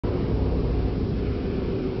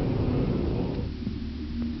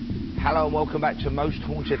Hello and welcome back to Most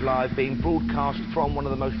Haunted Live, being broadcast from one of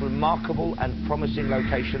the most remarkable and promising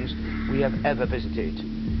locations we have ever visited.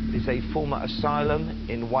 It is a former asylum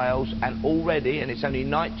in Wales, and already, and it's only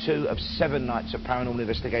night 2 of 7 nights of paranormal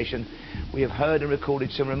investigation, we have heard and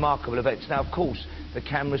recorded some remarkable events. Now, of course, the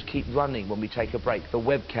cameras keep running when we take a break. The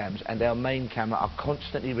webcams and our main camera are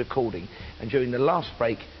constantly recording, and during the last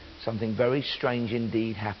break, something very strange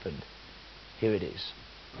indeed happened. Here it is.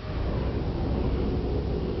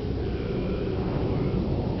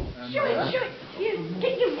 Sure. You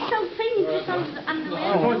get yourself in just under the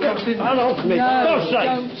Oh, hello, me. God's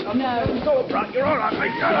sake. No. Go up, you're all right,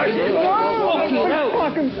 mate. I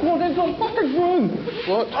can squat into a fucking room.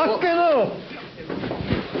 What? Get up.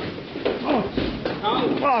 Oh,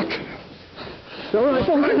 fuck. All right,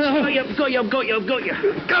 Got you.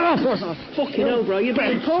 Come on. Fucking hell, bro, you're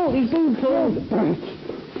being pulled. He's being pulled.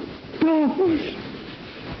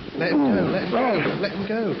 Let him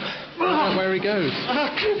go. I don't know where he goes.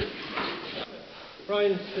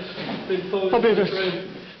 Brian's just been pulled into the room.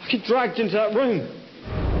 I get dragged into that room.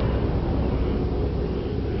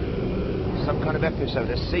 Some kind of episode,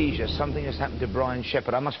 a seizure, something has happened to Brian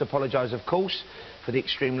Shepherd. I must apologise, of course, for the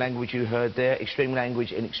extreme language you heard there, extreme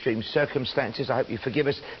language in extreme circumstances. I hope you forgive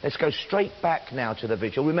us. Let's go straight back now to the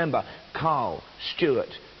vigil. Remember, Carl, Stuart,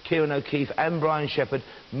 Kieran O'Keefe and Brian Shepherd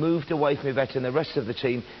moved away from Yvette and the rest of the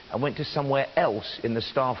team and went to somewhere else in the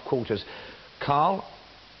staff quarters. Carl,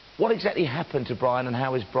 what exactly happened to Brian and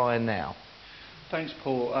how is Brian now? Thanks,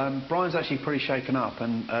 Paul. Brian's actually pretty shaken up,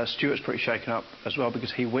 and Stuart's pretty shaken up as well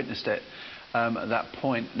because he witnessed it at that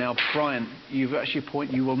point. Now, Brian, you've actually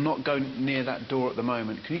you will not go near that door at the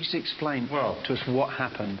moment. Can you just explain to us what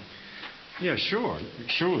happened? Yeah, sure.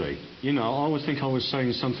 Surely. You know, I would think I was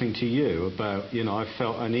saying something to you about, you know, I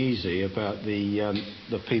felt uneasy about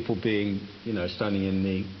the people being, you know, standing in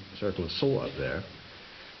the circle of salt up there.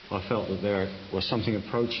 I felt that there was something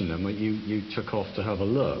approaching them. You took off to have a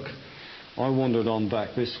look. I wandered on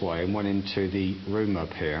back this way and went into the room up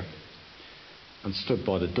here and stood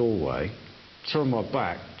by the doorway, turned my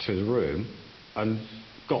back to the room and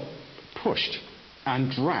got pushed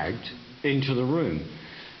and dragged into the room.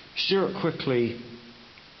 Stuart quickly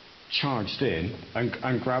charged in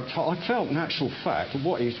and grabbed. I felt, in actual fact, that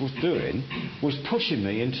what he was doing was pushing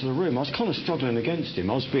me into the room. I was kind of struggling against him.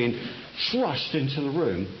 I was being thrust into the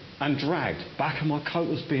room and dragged. Back of my coat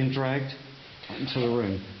was being dragged into the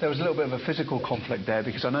room. There was a little bit of a physical conflict there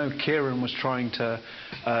because I know Kieran was trying to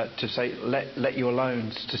say let you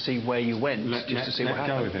alone to see where you went, to see what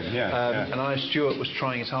happened. With him. Yeah. And I know Stuart was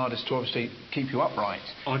trying his hardest to obviously keep you upright.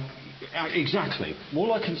 Exactly.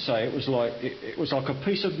 All I can say, it was like a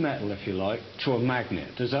piece of metal, if you like, to a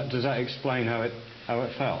magnet. Does that explain how it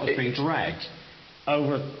felt? I was being dragged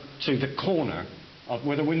over to the corner of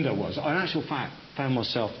where the window was. I, in actual fact, found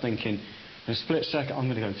myself thinking, in a split second, I'm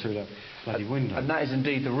going to go through that bloody window. And that is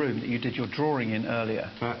indeed the room that you did your drawing in earlier.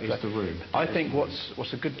 That is the room. I think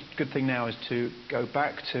what's a good thing now is to go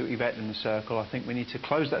back to Yvette in the circle. I think we need to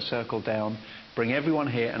close that circle down, bring everyone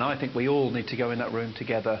here, and I think we all need to go in that room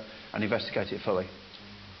together and investigate it fully.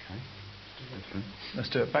 Okay. Let's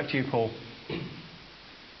do it. Back to you, Paul.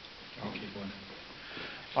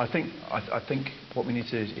 I think what we need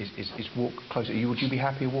to do is walk closer. Would you be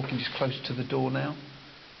happy walking just close to the door now?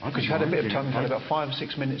 Because you've had a bit of time. You've had about 5 or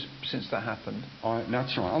 6 minutes since that happened.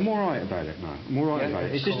 That's all right. I'm all right about it now. I'm all right about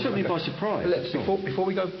it. It just took me by surprise. Before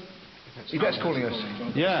we go, Yvette's calling us.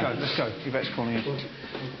 Yeah. Let's go. Yvette's calling us.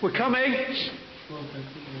 We're coming. Go.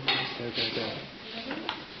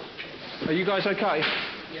 Are you guys okay?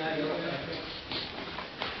 Yeah, you're okay.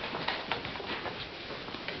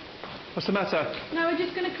 What's the matter? No, we're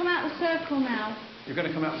just going to come out the circle now. You're going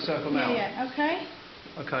to come out the circle now? Yeah, okay.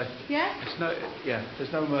 Okay. Yeah?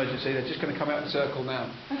 There's no emergency. They're just going to come out the circle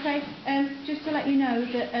now. Okay, just to let you know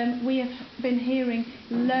that we have been hearing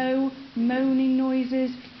low, moaning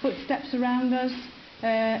noises, footsteps around us.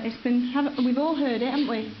 We've all heard it, haven't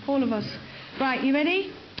we? All of us. Right, you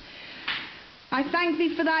ready? I thank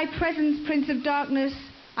thee for thy presence, Prince of Darkness.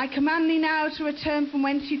 I command thee now to return from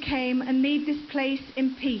whence you came and leave this place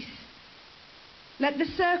in peace. Let the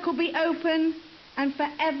circle be open and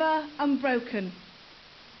forever unbroken.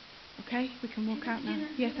 Okay, we can walk out now.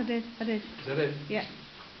 Yes, I did. Is that it? Yeah.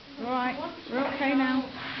 All right, we're okay now.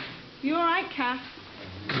 You all right, Kath?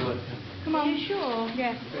 Come on. Are you sure?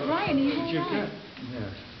 Yeah. Ryan, are you all right? Yeah.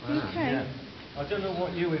 You okay? Yeah. I don't know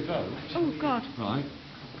what you evoked. Oh, God. Right.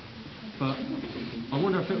 But I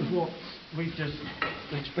wonder if it was what we just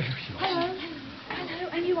experienced. Hello,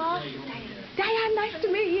 and you are? Diane, nice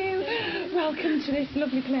to meet you. Welcome to this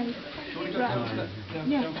lovely place. Right.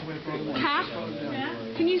 Yeah. Kath,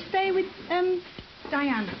 can you stay with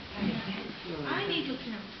Diane. I need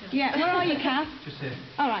looking after. Yeah, where are you, Kath? Just here.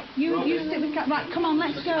 All right, you stick with Kath. Right, come on,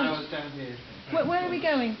 let's go. Down here. Where are we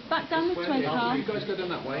going? Back down this way, Carl? You guys go down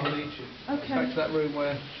that way. Okay. Back to that room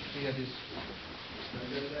where he had his...